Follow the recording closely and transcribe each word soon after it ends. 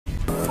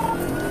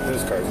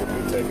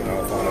taking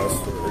off on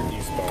us. We're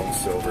eastbound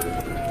Silver.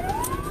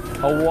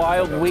 A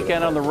wild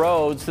weekend on the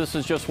roads. This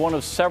is just one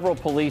of several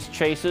police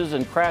chases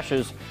and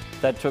crashes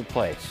that took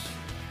place.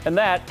 And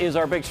that is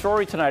our big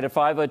story tonight at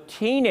 5. A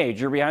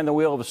teenager behind the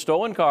wheel of a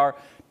stolen car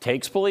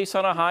takes police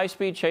on a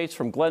high-speed chase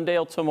from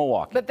Glendale to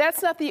Milwaukee. But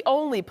that's not the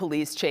only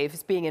police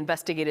chase being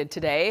investigated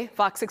today.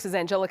 Fox 6's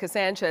Angelica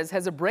Sanchez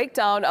has a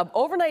breakdown of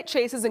overnight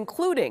chases,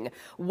 including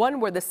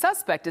one where the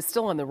suspect is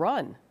still on the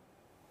run.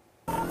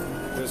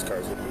 This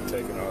car's going to be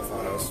taking off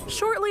on us.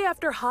 Shortly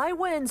after high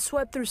winds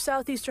swept through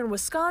southeastern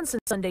Wisconsin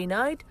Sunday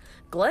night,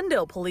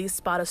 Glendale police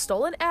spot a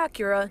stolen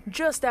Acura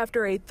just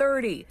after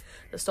 8:30.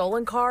 The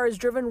stolen car is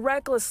driven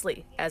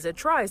recklessly as it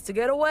tries to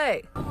get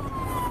away.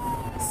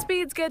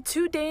 Speeds get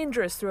too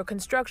dangerous through a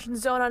construction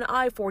zone on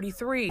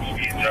I-43.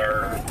 Speeds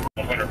are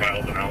 100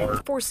 miles an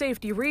hour. For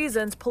safety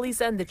reasons, police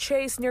end the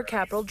chase near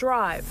Capitol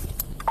Drive.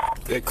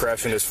 It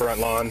crashed in his front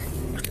lawn.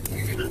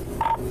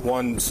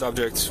 One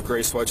subject,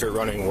 gray sweatshirt,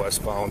 running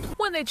westbound.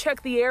 When they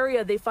check the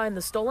area, they find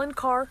the stolen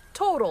car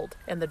totaled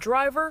and the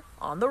driver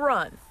on the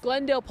run.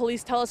 Glendale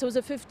police tell us it was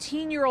a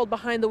 15-year-old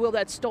behind the wheel of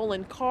that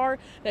stolen car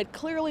that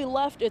clearly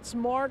left its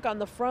mark on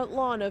the front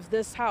lawn of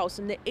this house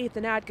in the 8th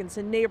and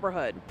Atkinson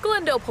neighborhood.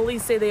 Glendale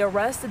police say they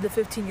arrested the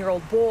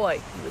 15-year-old boy.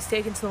 He was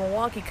taken to the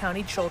Milwaukee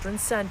County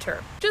Children's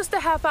Center. Just a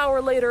half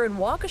hour later in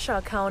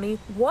Waukesha County,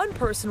 one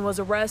person was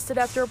arrested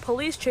after a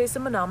police chase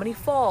in Menominee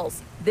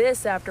Falls.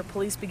 This after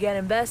police began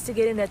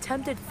investigating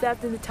attempted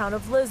theft in the town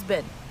of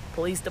Lisbon.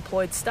 Police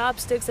deployed stop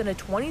sticks and a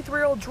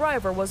 23-year-old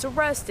driver was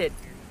arrested.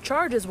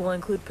 Charges will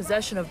include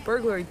possession of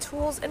burglary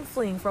tools and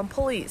fleeing from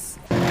police.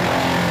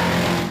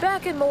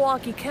 Back in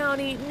Milwaukee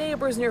County,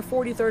 neighbors near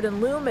 43rd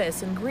and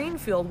Loomis and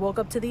Greenfield woke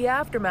up to the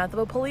aftermath of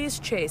a police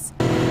chase.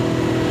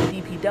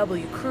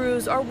 DPW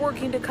crews are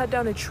working to cut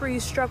down a tree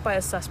struck by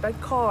a suspect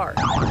car.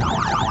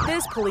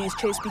 This police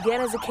chase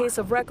began as a case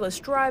of reckless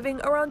driving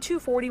around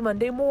 2:40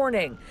 Monday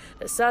morning.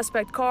 The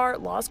suspect car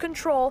lost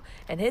control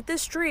and hit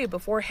this tree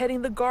before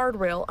hitting the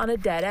guardrail on a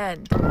dead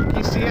end.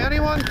 You see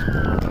anyone?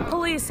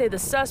 Police say the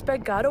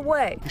suspect got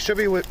away. He should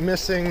be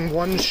missing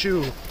one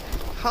shoe.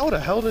 How the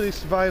hell did he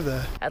survive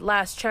that? At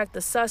last check,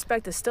 the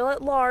suspect is still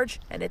at large,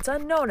 and it's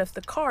unknown if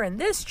the car in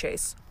this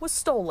chase was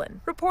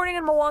stolen. Reporting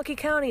in Milwaukee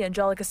County,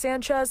 Angelica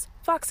Sanchez,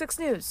 Fox 6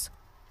 News.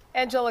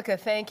 Angelica,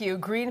 thank you.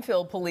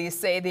 Greenfield police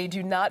say they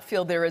do not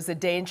feel there is a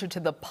danger to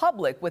the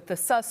public with the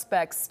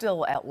suspect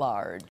still at large.